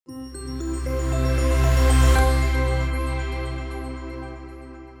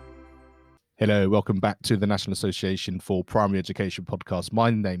Hello, welcome back to the National Association for Primary Education podcast. My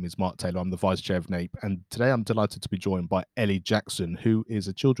name is Mark Taylor. I'm the Vice Chair of NAPE, and today I'm delighted to be joined by Ellie Jackson, who is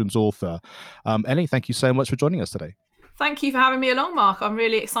a children's author. Ellie, thank you so much for joining us today. Thank you for having me along, Mark. I'm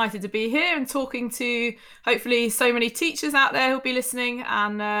really excited to be here and talking to hopefully so many teachers out there who'll be listening,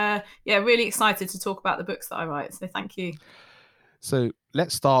 and really excited to talk about the books that I write. So thank you. So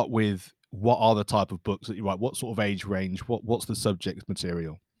let's start with, what are the type of books that you write? What sort of age range? What's the subject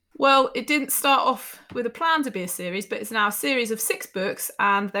material? Well, it didn't start off with a plan to be a series, but it's now a series of 6 books,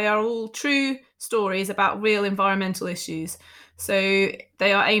 and they are all true stories about real environmental issues. So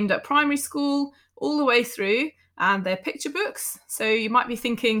they are aimed at primary school all the way through, and they're picture books. So you might be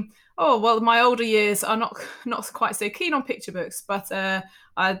thinking, oh, well, my older years are not quite so keen on picture books, but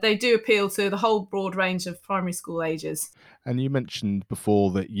they do appeal to the whole broad range of primary school ages. And you mentioned before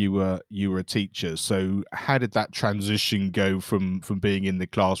that you were a teacher. So how did that transition go from being in the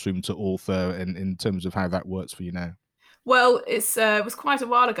classroom to author, and in terms of how that works for you now? Well, it was quite a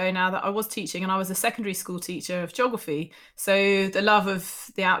while ago now that I was teaching, and I was a secondary school teacher of geography. So the love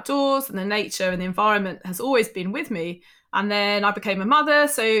of the outdoors and the nature and the environment has always been with me. And then I became a mother,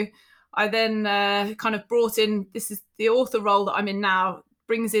 so I then kind of brought in, this is the author role that I'm in now,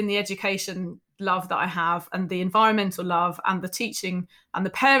 brings in the education love that I have, and the environmental love, and the teaching and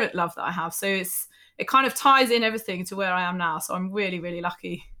the parent love that I have. So it kind of ties in everything to where I am now. So I'm really, really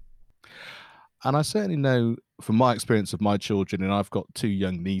lucky. And I certainly know from my experience of my children, and I've got 2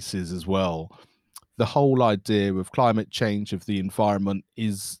 young nieces as well, the whole idea of climate change, of the environment,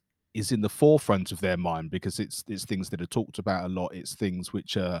 is in the forefront of their mind, because it's things that are talked about a lot. It's things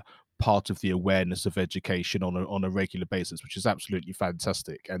which are part of the awareness of education on a regular basis, which is absolutely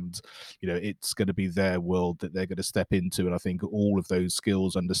fantastic. And it's going to be their world that they're going to step into, and I think all of those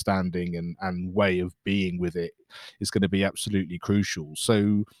skills, understanding, and way of being with it is going to be absolutely crucial.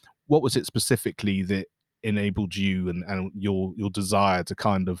 So what was it specifically that enabled you, and your desire to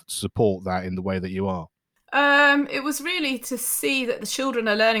kind of support that in the way that you are? It was really to see that the children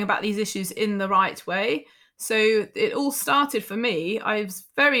are learning about these issues in the right way. So it all started for me. I was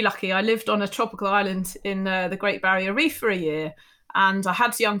very lucky. I lived on a tropical island in the Great Barrier Reef for a year, and I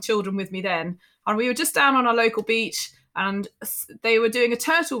had young children with me then. And we were just down on our local beach, and they were doing a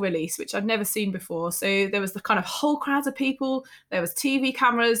turtle release, which I'd never seen before. So there was the kind of whole crowd of people. There was TV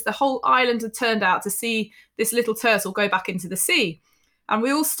cameras. The whole island had turned out to see this little turtle go back into the sea. And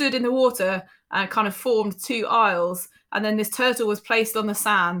we all stood in the water and kind of formed 2 aisles. And then this turtle was placed on the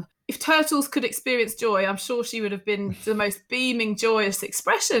sand. If turtles could experience joy, I'm sure she would have been the most beaming, joyous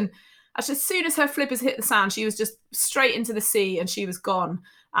expression. As soon as her flippers hit the sand, she was just straight into the sea, and she was gone.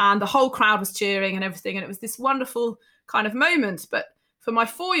 And the whole crowd was cheering and everything. And it was this wonderful kind of moment. But for my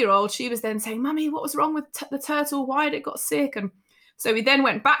 4-year-old, she was then saying, Mummy, what was wrong with the turtle? Why had it got sick? And so we then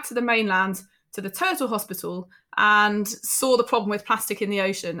went back to the mainland, to the turtle hospital, and saw the problem with plastic in the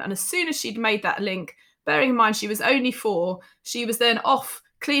ocean. And as soon as she'd made that link, bearing in mind she was only 4, she was then off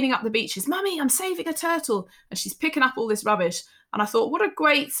cleaning up the beaches. Mummy, I'm saving a turtle. And she's picking up all this rubbish. And I thought, what a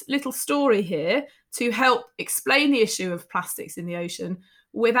great little story here to help explain the issue of plastics in the ocean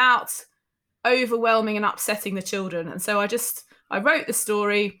without overwhelming and upsetting the children. And so I wrote the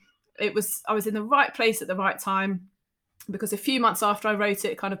story. I was in the right place at the right time, because a few months after I wrote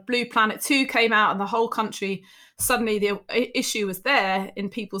it, kind of Blue Planet 2 came out, and the whole country, suddenly the issue was there in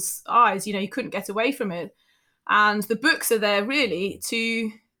people's eyes. You couldn't get away from it. And the books are there really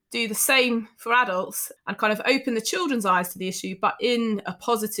to do the same for adults and kind of open the children's eyes to the issue, but in a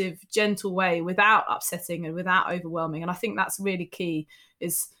positive, gentle way, without upsetting and without overwhelming. And I think that's really key,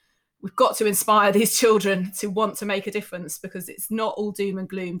 is we've got to inspire these children to want to make a difference, because it's not all doom and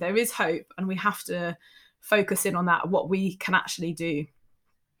gloom. There is hope, and we have to focus in on that, what we can actually do.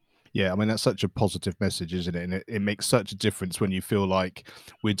 Yeah, I mean, that's such a positive message, isn't it? And it makes such a difference when you feel like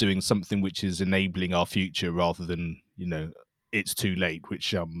we're doing something which is enabling our future, rather than, it's too late,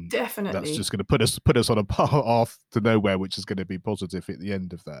 which that's Definitely. just going to put us on a path to nowhere, which is going to be positive at the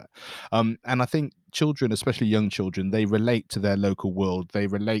end of that. And I think children, especially young children, they relate to their local world, they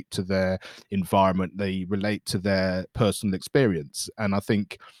relate to their environment, they relate to their personal experience. And I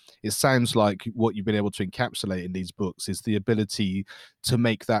think it sounds like what you've been able to encapsulate in these books is the ability to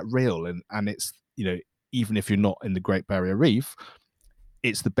make that real. And it's, even if you're not in the Great Barrier Reef,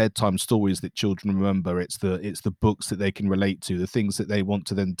 it's the bedtime stories that children remember. It's the books that they can relate to, the things that they want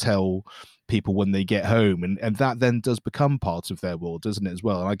to then tell people when they get home, and that then does become part of their world, doesn't it, as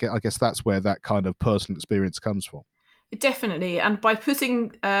well? And I guess that's where that kind of personal experience comes from. Definitely. And by putting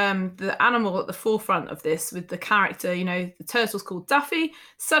the animal at the forefront of this with the character, the turtle's called Duffy,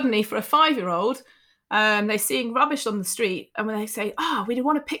 suddenly for a 5-year-old, they're seeing rubbish on the street, and when they say, we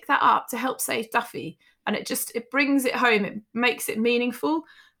want to pick that up to help save Duffy, and it brings it home, it makes it meaningful.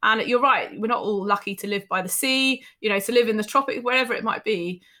 And you're right, we're not all lucky to live by the sea, to live in the tropics, wherever it might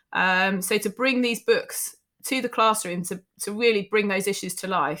be. So to bring these books to the classroom, to really bring those issues to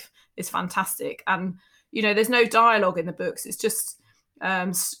life, is fantastic. And there's no dialogue in the books, it's just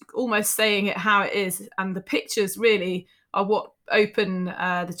almost saying it how it is, and the pictures really are what open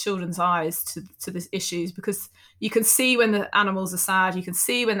the children's eyes to these issues, because you can see when the animals are sad, you can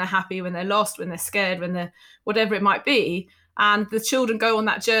see when they're happy, when they're lost, when they're scared, when they're whatever it might be, and the children go on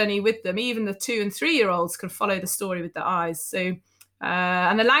that journey with them. Even the 2 and 3 year olds can follow the story with their eyes. So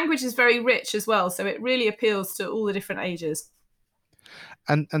and the language is very rich as well, so it really appeals to all the different ages.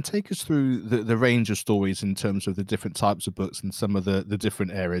 And take us through the range of stories in terms of the different types of books and some of the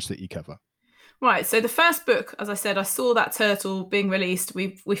different areas that you cover. Right, so the first book, as I said, I saw that turtle being released.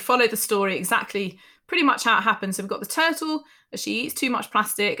 We followed the story exactly, pretty much how it happens. So we've got the turtle, she eats too much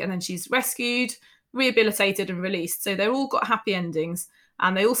plastic, and then she's rescued, rehabilitated, and released. So they've all got happy endings,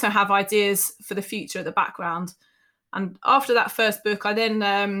 and they also have ideas for the future at the background. And after that first book, I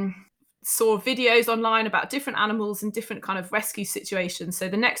then saw videos online about different animals and different kind of rescue situations. So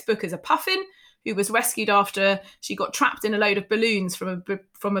the next book is a puffin who was rescued after she got trapped in a load of balloons from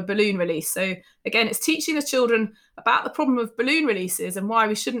a balloon release. So again, it's teaching the children about the problem of balloon releases and why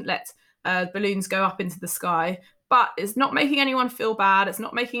we shouldn't let balloons go up into the sky. But it's not making anyone feel bad. It's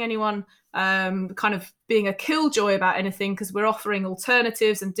not making anyone kind of being a killjoy about anything, because we're offering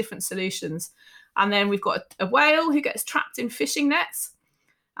alternatives and different solutions. And then we've got a whale who gets trapped in fishing nets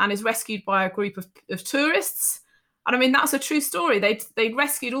and is rescued by a group of tourists. And I mean, that's a true story. They'd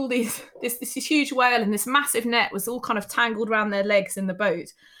rescued all this huge whale, and this massive net was all kind of tangled around their legs in the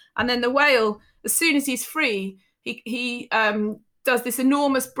boat. And then the whale, as soon as he's free, he does this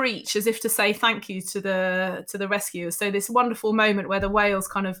enormous breach as if to say thank you to the rescuers. So this wonderful moment where the whale's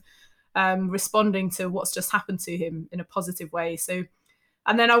kind of responding to what's just happened to him in a positive way. So,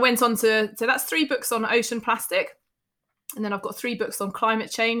 and then I went on so that's 3 books on ocean plastic. And then I've got 3 books on climate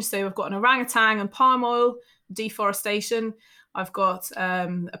change. So I've got an orangutan and palm oil, deforestation. I've got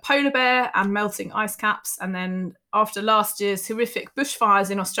a polar bear and melting ice caps. And then after last year's horrific bushfires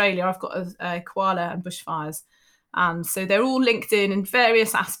in Australia, I've got a koala and bushfires. And so they're all linked in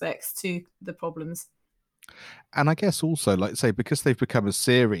various aspects to the problems. And I guess also, like say, because they've become a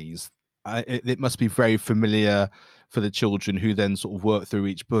series, it must be very familiar for the children who then sort of work through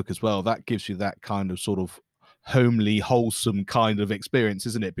each book as well. That gives you that kind of sort of homely, wholesome kind of experience,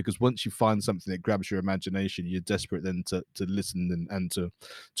 isn't it? Because once you find something that grabs your imagination, you're desperate then to listen and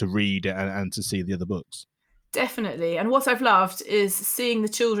to read and to see the other books. Definitely. And what I've loved is seeing the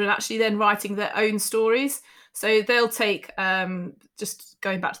children actually then writing their own stories. So they'll take, just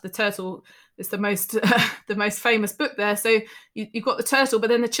going back to the turtle, it's the most the most famous book there. So you've got the turtle, but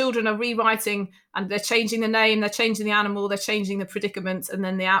then the children are rewriting, and they're changing the name, they're changing the animal, they're changing the predicament, and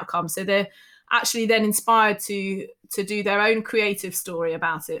then the outcome. So they're actually then inspired to do their own creative story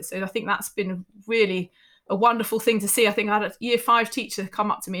about it. So I think that's been really a wonderful thing to see. I think I had a year 5 teacher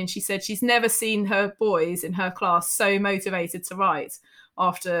come up to me, and she said she's never seen her boys in her class so motivated to write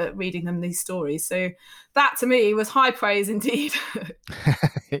after reading them these stories. So that to me was high praise indeed.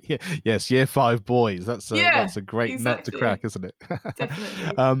 Yes, year 5 boys. That's a great nut to crack, isn't it?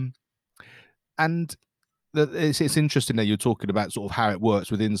 Definitely. And it's interesting that you're talking about sort of how it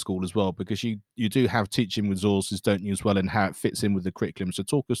works within school as well, because you do have teaching resources, don't you, as well, and how it fits in with the curriculum. So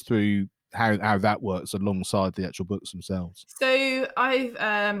talk us through how that works alongside the actual books themselves. So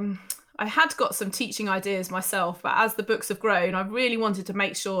I had got some teaching ideas myself, but as the books have grown, I really wanted to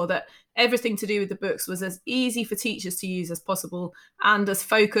make sure that everything to do with the books was as easy for teachers to use as possible and as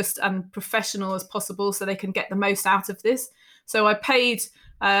focused and professional as possible, so they can get the most out of this. So I paid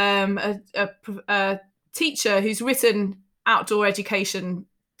a teacher who's written outdoor education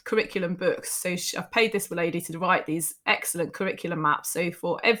curriculum books. So I've paid this lady to write these excellent curriculum maps. So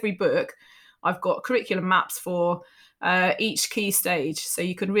for every book, I've got curriculum maps for each key stage, so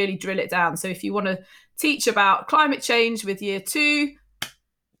you can really drill it down. So if you want to teach about climate change with year 2,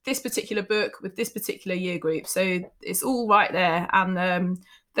 this particular book with this particular year group. So it's all right there, and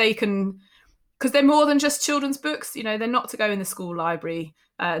they can, because they're more than just children's books. They're not to go in the school library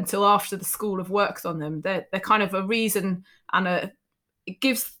until after the school have worked on them. They're kind of a reason, and it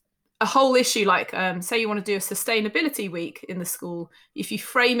gives a whole issue. Like say you want to do a sustainability week in the school, if you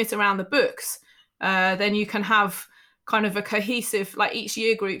frame it around the books, then you can have kind of a cohesive, like each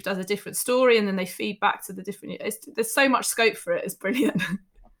year group does a different story, and then they feed back to the different. There's so much scope for it. It's brilliant.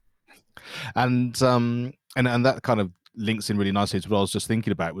 And that kind of links in really nicely to what I was just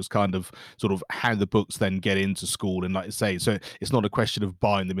thinking about, was kind of sort of how the books then get into school. And like I say, so it's not a question of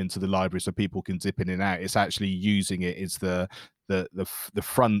buying them into the library so people can dip in and out. It's actually using it as the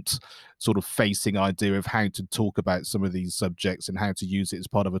front sort of facing idea of how to talk about some of these subjects and how to use it as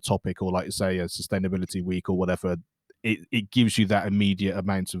part of a topic, or like you say, a sustainability week or whatever. It gives you that immediate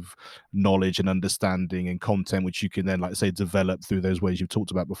amount of knowledge and understanding and content, which you can then, like I say, develop through those ways you've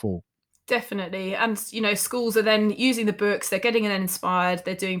talked about before. Definitely. And, schools are then using the books, they're getting then inspired,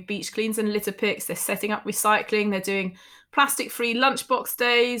 they're doing beach cleans and litter picks, they're setting up recycling, they're doing plastic-free lunchbox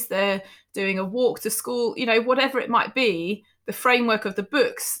days, they're doing a walk to school, whatever it might be. The framework of the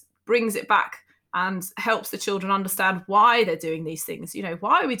books brings it back and helps the children understand why they're doing these things.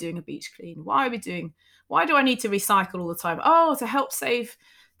 Why are we doing a beach clean? Why do I need to recycle all the time? Oh, to help save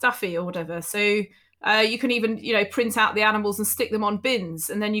Duffy or whatever. So you can even, print out the animals and stick them on bins.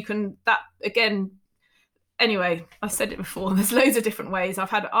 And then anyway, I said it before, there's loads of different ways. I've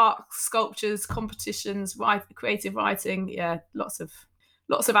had art, sculptures, competitions, creative writing. Yeah, lots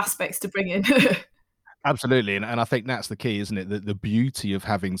of aspects to bring in. Absolutely. And I think that's the key, isn't it? That the beauty of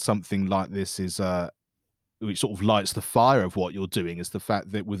having something like this is, which sort of lights the fire of what you're doing, is the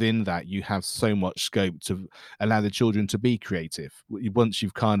fact that within that you have so much scope to allow the children to be creative. Once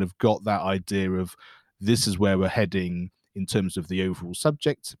you've kind of got that idea of this is where we're heading in terms of the overall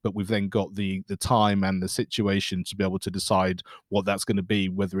subject, but we've then got the time and the situation to be able to decide what that's going to be,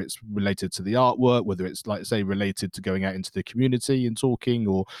 whether it's related to the artwork, whether it's, like say, related to going out into the community and talking,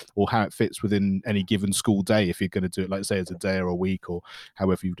 or how it fits within any given school day, if you're going to do it, like say, as a day or a week, or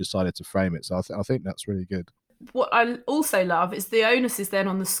however you've decided to frame it. So I think that's really good. What I also love is the onus is then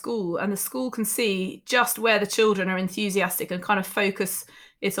on the school, and the school can see just where the children are enthusiastic and kind of focus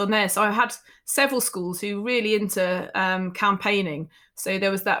it on there. So I had several schools who really into campaigning. So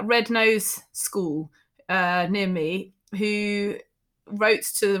there was that Red Nose school near me who wrote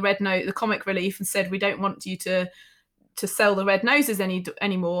to the Red Nose, the Comic Relief, and said, we don't want you to sell the red noses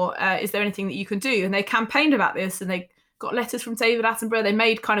anymore. Is there anything that you can do? And they campaigned about this, and they got letters from David Attenborough. They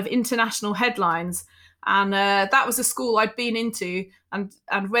made kind of international headlines. And that was a school I'd been into and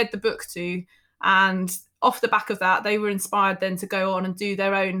read the book to. And off the back of that, they were inspired then to go on and do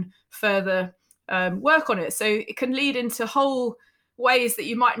their own further work on it. So it can lead into whole ways that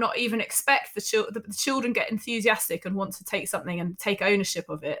you might not even expect. The children get enthusiastic and want to take something and take ownership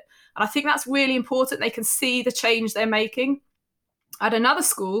of it. And I think that's really important. They can see the change they're making. At another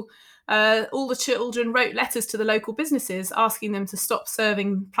school, all the children wrote letters to the local businesses asking them to stop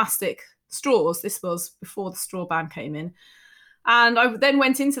serving plastic straws. This was before the straw ban came in. And I then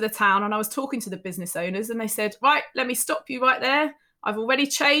went into the town and I was talking to the business owners, and they said, right, let me stop you right there. I've already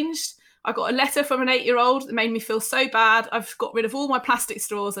changed. I got a letter from an 8-year-old that made me feel so bad. I've got rid of all my plastic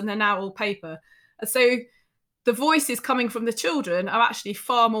straws and they're now all paper. And so the voices coming from the children are actually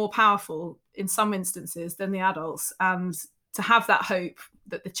far more powerful in some instances than the adults. And to have that hope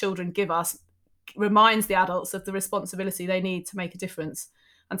that the children give us reminds the adults of the responsibility they need to make a difference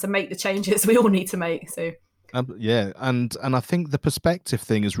and to make the changes we all need to make. So yeah, and I think the perspective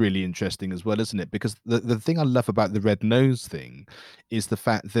thing is really interesting as well, isn't it? Because the thing I love about the red nose thing is the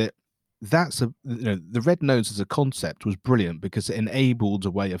fact that the red nose as a concept was brilliant because it enabled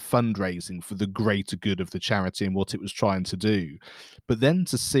a way of fundraising for the greater good of the charity and what it was trying to do. But then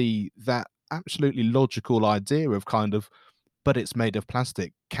to see that absolutely logical idea of kind of, but it's made of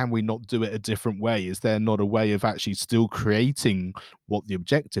plastic. Can we not do it a different way? Is there not a way of actually still creating what the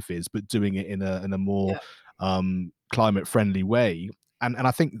objective is, but doing it in a more climate friendly way? And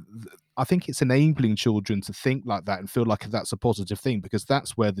I think it's enabling children to think like that and feel like that's a positive thing, because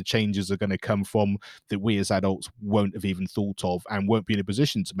that's where the changes are going to come from that we as adults won't have even thought of and won't be in a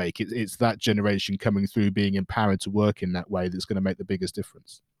position to make. It's that generation coming through being empowered to work in that way that's going to make the biggest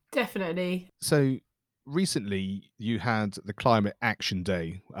difference. Definitely. So recently you had the Climate Action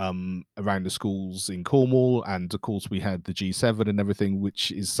Day around the schools in Cornwall, and of course we had the G7 and everything,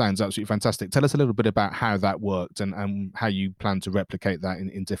 which sounds absolutely fantastic. Tell us a little bit about how that worked and how you plan to replicate that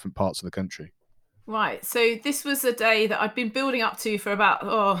in different parts of the country. Right, so this was a day that I'd been building up to for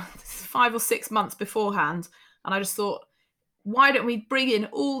about 5 or 6 months beforehand, and I just thought, why don't we bring in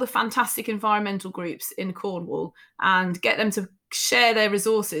all the fantastic environmental groups in Cornwall and get them to share their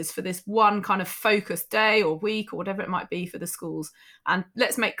resources for this one kind of focused day or week or whatever it might be for the schools, and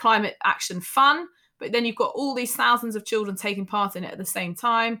let's make climate action fun, but then you've got all these thousands of children taking part in it at the same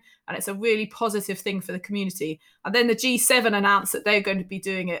time, and it's a really positive thing for the community. And then the G7 announced that they're going to be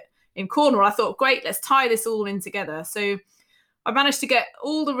doing it in Cornwall. I thought, great, let's tie this all in together. So I managed to get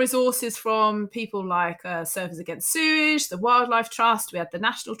all the resources from people like Surfers Against Sewage, the Wildlife Trust, we had the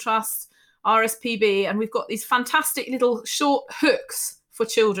National Trust. RSPB, and we've got these fantastic little short hooks for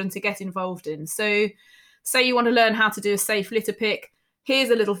children to get involved in. So say you want to learn how to do a safe litter pick, here's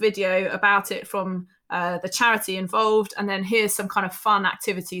a little video about it from the charity involved, and then here's some kind of fun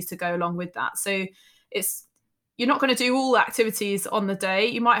activities to go along with that. So you're not going to do all activities on the day.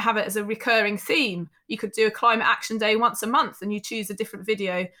 You might have it as a recurring theme. You could do a climate action day once a month and you choose a different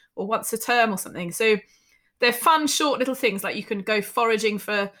video, or once a term or something. So they're fun, short little things, like you can go foraging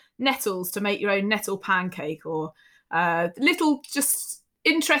for nettles to make your own nettle pancake, or little just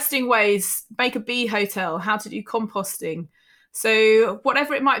interesting ways, make a bee hotel, how to do composting. So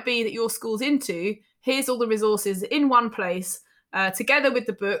whatever it might be that your school's into, here's all the resources in one place, together with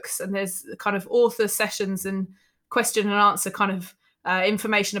the books, and there's kind of author sessions and question and answer kind of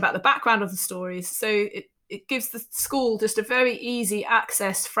information about the background of the stories. So it gives the school just a very easy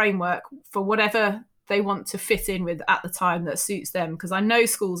access framework for whatever they want to fit in with at the time that suits them, because I know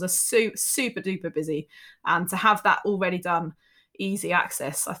schools are super duper busy, and to have that already done, easy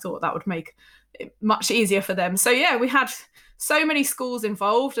access, I thought that would make it much easier for them. So yeah, we had so many schools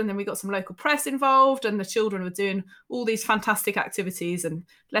involved, and then we got some local press involved, and the children were doing all these fantastic activities and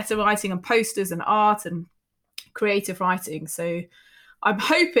letter writing and posters and art and creative writing. So I'm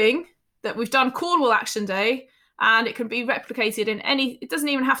hoping that we've done Cornwall Action Day and it can be replicated in it doesn't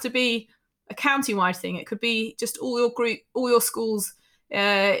even have to be a county-wide thing. It could be just all your schools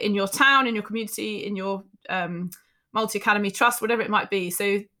in your town, in your community, in your multi-academy trust, whatever it might be. So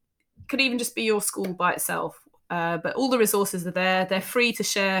it could even just be your school by itself. But all the resources are there. They're free to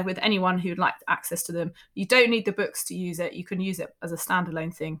share with anyone who'd like access to them. You don't need the books to use it. You can use it as a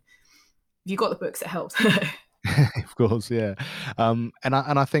standalone thing. If you've got the books, it helps. Of course, yeah. And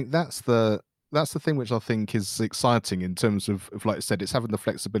I think that's the thing which I think is exciting in terms of like I said, it's having the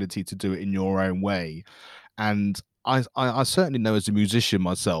flexibility to do it in your own way. And I certainly know, as a musician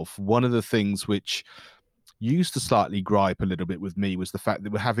myself, one of the things which used to slightly gripe a little bit with me was the fact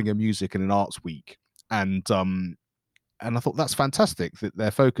that we're having a music and an arts week. And I thought that's fantastic that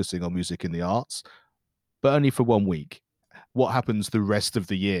they're focusing on music and the arts, but only for 1 week. What happens the rest of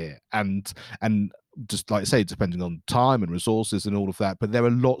the year? And just like I say, depending on time and resources and all of that, but there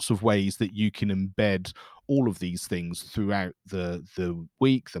are lots of ways that you can embed all of these things throughout the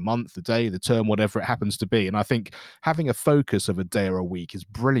week, the month, the day, the term, whatever it happens to be. And I think having a focus of a day or a week is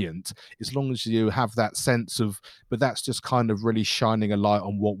brilliant, as long as you have that sense of, but that's just kind of really shining a light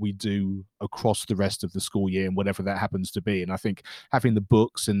on what we do across the rest of the school year and whatever that happens to be. And I think having the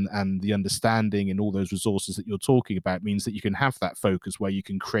books and the understanding and all those resources that you're talking about means that you can have that focus where you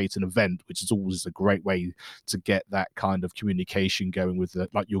can create an event, which is always a great way to get that kind of communication going with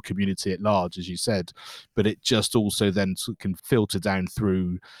like your community at large, as you said. But it just also then can filter down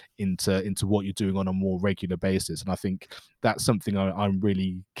through into what you're doing on a more regular basis. And I think that's something I'm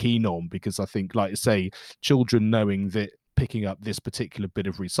really keen on, because I think, like I say, children knowing that picking up this particular bit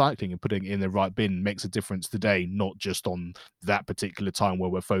of recycling and putting it in the right bin makes a difference today, not just on that particular time where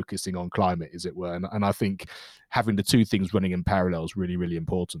we're focusing on climate, as it were. And I think having the two things running in parallel is really, really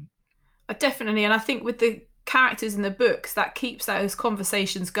important. Definitely. And I think with the characters in the books, that keeps those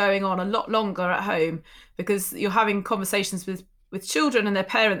conversations going on a lot longer at home, because you're having conversations with children and their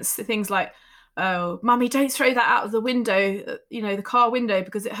parents, things like, oh, mummy, don't throw that out of the window, the car window,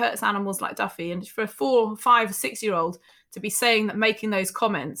 because it hurts animals like Duffy. And for a 4, 5, 6-year-old to be saying that, making those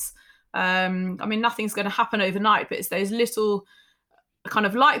comments, nothing's going to happen overnight, but it's those little kind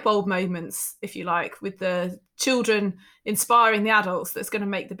of light bulb moments, if you like, with the children inspiring the adults, that's going to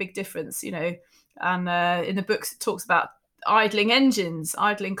make the big difference, And in the books, it talks about idling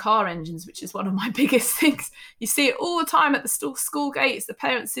car engines, which is one of my biggest things. You see it all the time at the school gates, the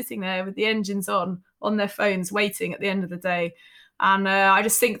parents sitting there with the engines on their phones, waiting at the end of the day. And I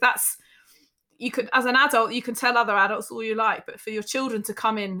just think you could, as an adult, you can tell other adults all you like, but for your children to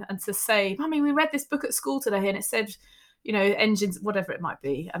come in and to say, Mummy, we read this book at school today and it said, engines, whatever it might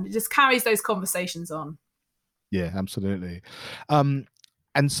be. And it just carries those conversations on. Yeah, absolutely.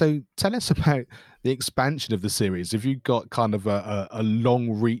 And so tell us about the expansion of the series. Have you got kind of a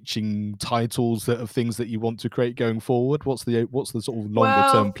long-reaching titles of things that you want to create going forward? What's the sort of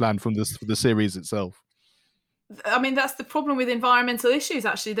longer-term plan for the series itself? That's the problem with environmental issues,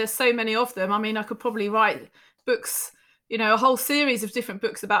 actually. There's so many of them. I could probably write books, a whole series of different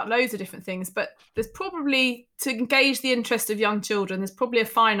books about loads of different things, but there's probably, to engage the interest of young children, there's probably a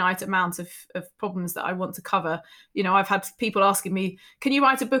finite amount of problems that I want to cover. I've had people asking me, can you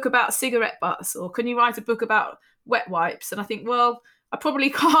write a book about cigarette butts, or can you write a book about wet wipes? And I think, well, I probably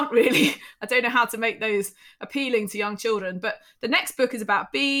can't really. I don't know how to make those appealing to young children. But the next book is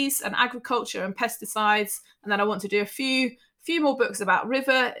about bees and agriculture and pesticides. And then I want to do a few few more books about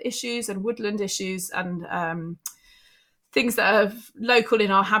river issues and woodland issues and things that are local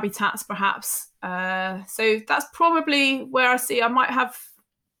in our habitats, perhaps. So that's probably where I might have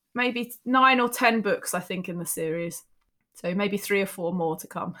maybe 9 or 10 books, I think, in the series. So maybe 3 or 4 more to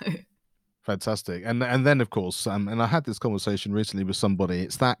come. Fantastic. And then of course, and I had this conversation recently with somebody,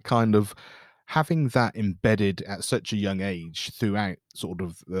 it's that kind of having that embedded at such a young age throughout sort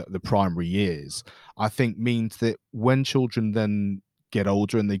of the primary years, I think means that when children then get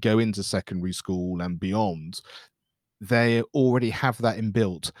older and they go into secondary school and beyond, they already have that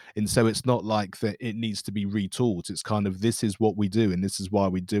inbuilt. And so it's not like that it needs to be retaught. It's kind of, this is what we do and this is why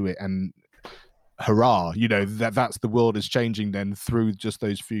we do it. And hurrah, that's the world is changing then through just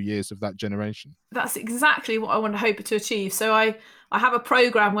those few years of that generation. That's exactly what I want to hope to achieve. So I have a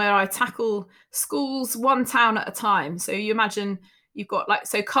program where I tackle schools one town at a time. So you imagine you've got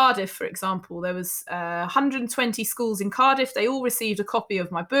Cardiff, for example, there was 120 schools in Cardiff. They all received a copy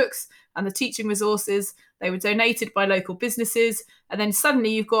of my books and the teaching resources. They were donated by local businesses. And then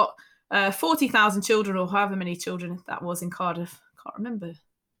suddenly you've got 40,000 children, or however many children that was in Cardiff. I can't remember.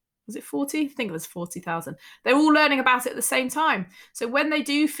 Was it 40? I think it was 40,000. They're all learning about it at the same time. So when they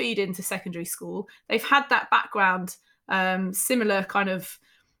do feed into secondary school, they've had that background, similar kind of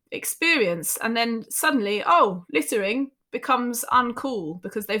experience. And then suddenly, littering becomes uncool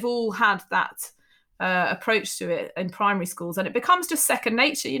because they've all had that approach to it in primary schools. And it becomes just second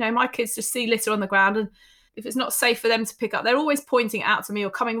nature. My kids just see litter on the ground, and if it's not safe for them to pick up, they're always pointing it out to me or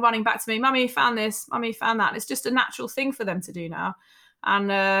coming running back to me. Mummy, found this. Mummy, found that. And it's just a natural thing for them to do now.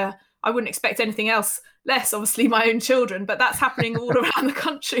 And I wouldn't expect anything else less, obviously, my own children, but that's happening all around the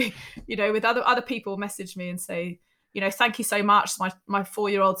country, with other people message me and say, thank you so much. My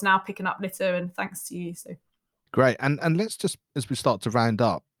 4-year-old's now picking up litter, and thanks to you. So great. And let's just, as we start to round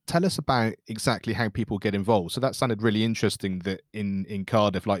up, tell us about exactly how people get involved. So that sounded really interesting, that in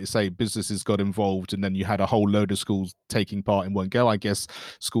Cardiff, like you say, businesses got involved and then you had a whole load of schools taking part in one go. I guess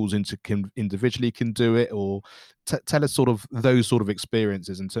schools individually can do it, or tell us sort of those sort of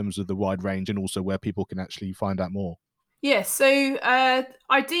experiences in terms of the wide range and also where people can actually find out more. Yes, so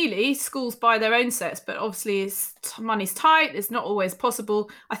ideally schools buy their own sets, but obviously money's tight, it's not always possible.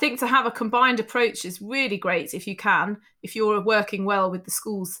 I think to have a combined approach is really great if you're working well with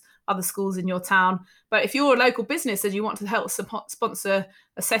the other schools in your town. But if you're a local business and you want to help sponsor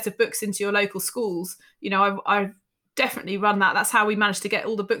a set of books into your local schools, I've definitely run that. That's how we managed to get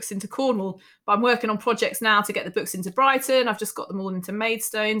all the books into Cornwall. But I'm working on projects now to get the books into Brighton. I've just got them all into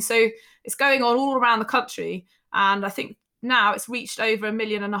Maidstone. So it's going on all around the country. And I think now it's reached over 1.5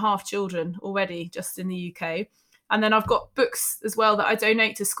 million children already just in the UK. And then I've got books as well that I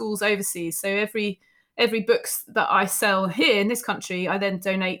donate to schools overseas. So every books that I sell here in this country, I then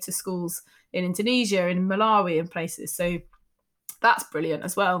donate to schools in Indonesia, in Malawi and places. So that's brilliant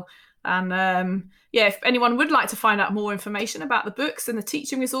as well. And if anyone would like to find out more information about the books and the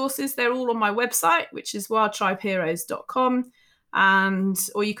teaching resources, they're all on my website, which is wildtribeheroes.com,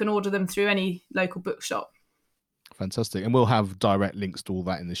 or you can order them through any local bookshop. Fantastic. And we'll have direct links to all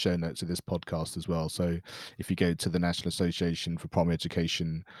that in the show notes of this podcast as well. So if you go to the National Association for Primary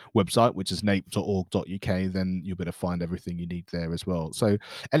Education website, which is nape.org.uk, then you'll be able to find everything you need there as well. So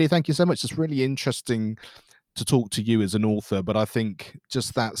Ellie, thank you so much. It's really interesting to talk to you as an author, but I think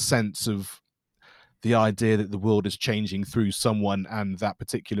just that sense of the idea that the world is changing through someone and that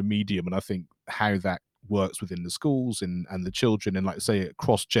particular medium, and I think how that works within the schools and the children, and like I say,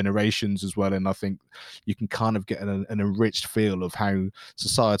 across generations as well. And I think you can kind of get an enriched feel of how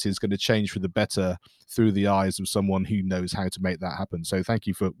society is going to change for the better through the eyes of someone who knows how to make that happen. So thank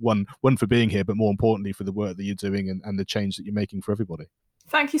you for one for being here, but more importantly for the work that you're doing and the change that you're making for everybody.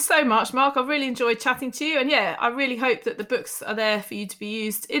 Thank you so much, Mark. I've really enjoyed chatting to you. And I really hope that the books are there for you to be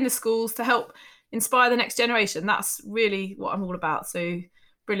used in the schools to help inspire the next generation. That's really what I'm all about. So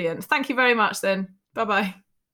brilliant. Thank you very much then. Bye-bye.